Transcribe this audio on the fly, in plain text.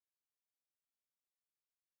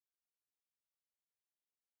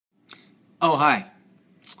Oh, hi.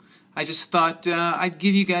 I just thought I'd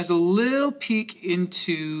give you guys a little peek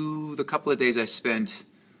into the couple of days I spent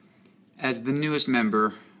as the newest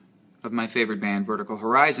member of my favorite band, Vertical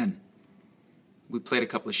Horizon. We played a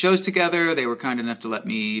couple of shows together. They were kind enough to let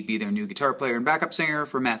me be their new guitar player and backup singer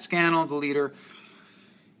for Matt Scannell, the leader.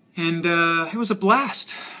 And it was a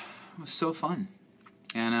blast. It was so fun.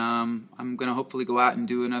 And I'm going to hopefully go out and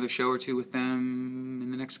do another show or two with them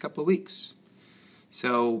in the next couple of weeks.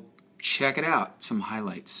 So check it out. Some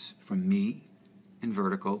highlights from me and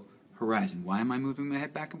Vertical Horizon. Why am I moving my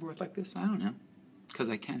head back and forth like this? I don't know. Because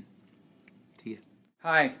I can. See ya.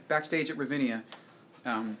 Hi, backstage at Ravinia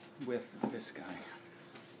with this guy.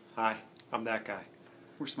 Hi, I'm that guy.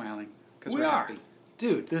 We're smiling because We we're are. happy.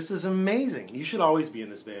 Dude, this is amazing. You should always be in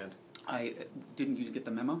this band. Didn't you get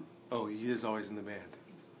the memo? Oh, he is always in the band.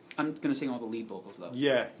 I'm going to sing all the lead vocals, though.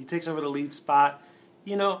 Yeah, he takes over the lead spot.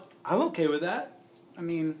 You know, I'm okay with that. I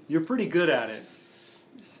mean, You're pretty good at it.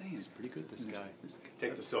 I'm just saying. He's pretty good, this guy.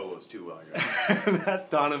 Take the solos too well, guys. That's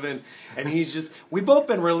Donovan. And he's just... We've both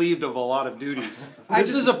been relieved of a lot of duties.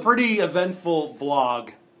 This is a pretty eventful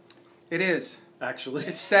vlog, It is. actually.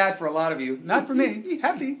 It's sad for a lot of you. Not for me.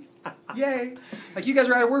 Happy. Yay. Like, you guys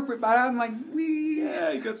are out of work, but I'm like, wee.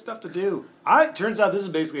 Yeah, you got stuff to do. Turns out this is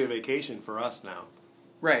basically a vacation for us now.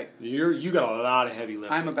 Right. You got a lot of heavy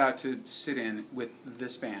lifting. I'm about to sit in with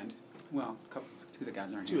this band. Well, two of the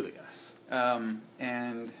guys aren't Two here. of the guys.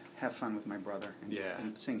 And have fun with my brother. And, Yeah.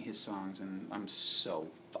 and sing his songs, and I'm so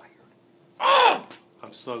fired.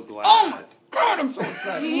 I'm so glad. Oh my God, I'm so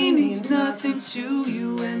excited. He means nothing to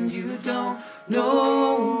you and you don't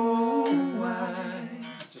know why.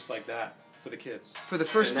 Just like that. For the kids. For the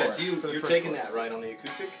first And that's chorus. you. For the You're first taking chorus. that right on the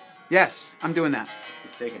acoustic. Yes, I'm doing that.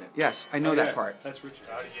 He's taking it. Yes, I know that part. That's Richard.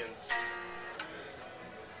 Audience.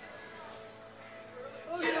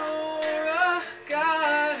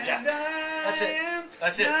 Yeah, that's it.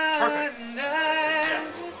 That's it. Perfect.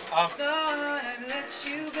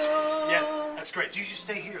 Yeah, that's great. You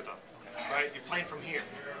stay here, though. Right? You're playing from here.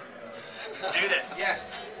 Let's do this.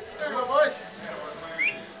 Yes. Boys.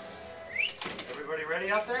 Everybody ready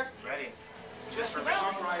out there? Ready. Is this for me?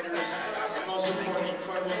 How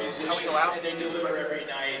we go out? They deliver every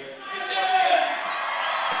night.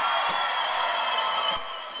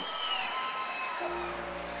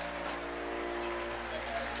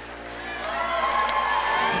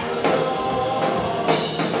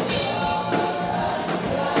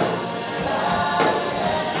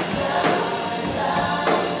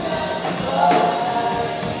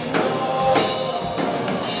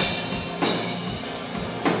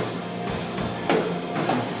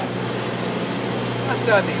 That's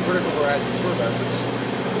the Vertical Horizon tour bus.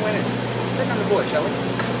 Let's go in and take on the boy, shall we?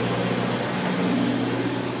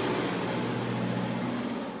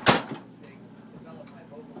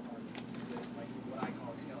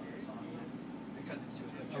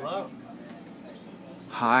 Hello.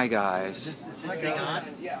 Hi, guys. Is this thing on?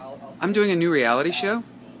 I'm doing a new reality show.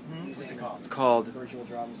 What's it called? It's called virtual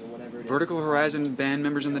drums or whatever it is. Vertical Horizon Band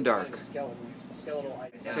Members in the Dark. A skeletal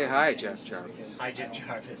item. Say hi, Jeff Jarvis. Hi, Jim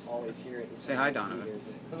Jarvis. Always hear it. Say hi, Donovan.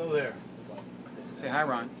 Hello there. Say hi,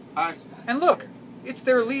 Ron. Hi. And look, it's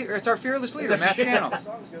their leader. It's our fearless leader, Matt Scannell.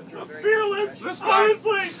 Songs go through a very Fearless!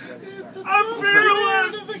 Honestly! start. I'm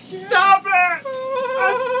fearless! Stop it!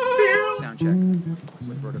 I'm fearless! Sound check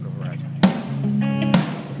with Vertical Horizon.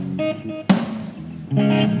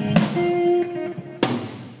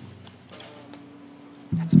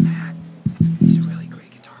 That's Matt. He's a really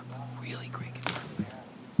great guitar player. Really great guitar player.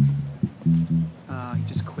 He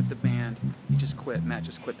just quit the band. He just quit. Matt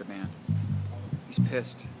just quit the band. He's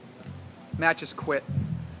pissed. Matt just quit.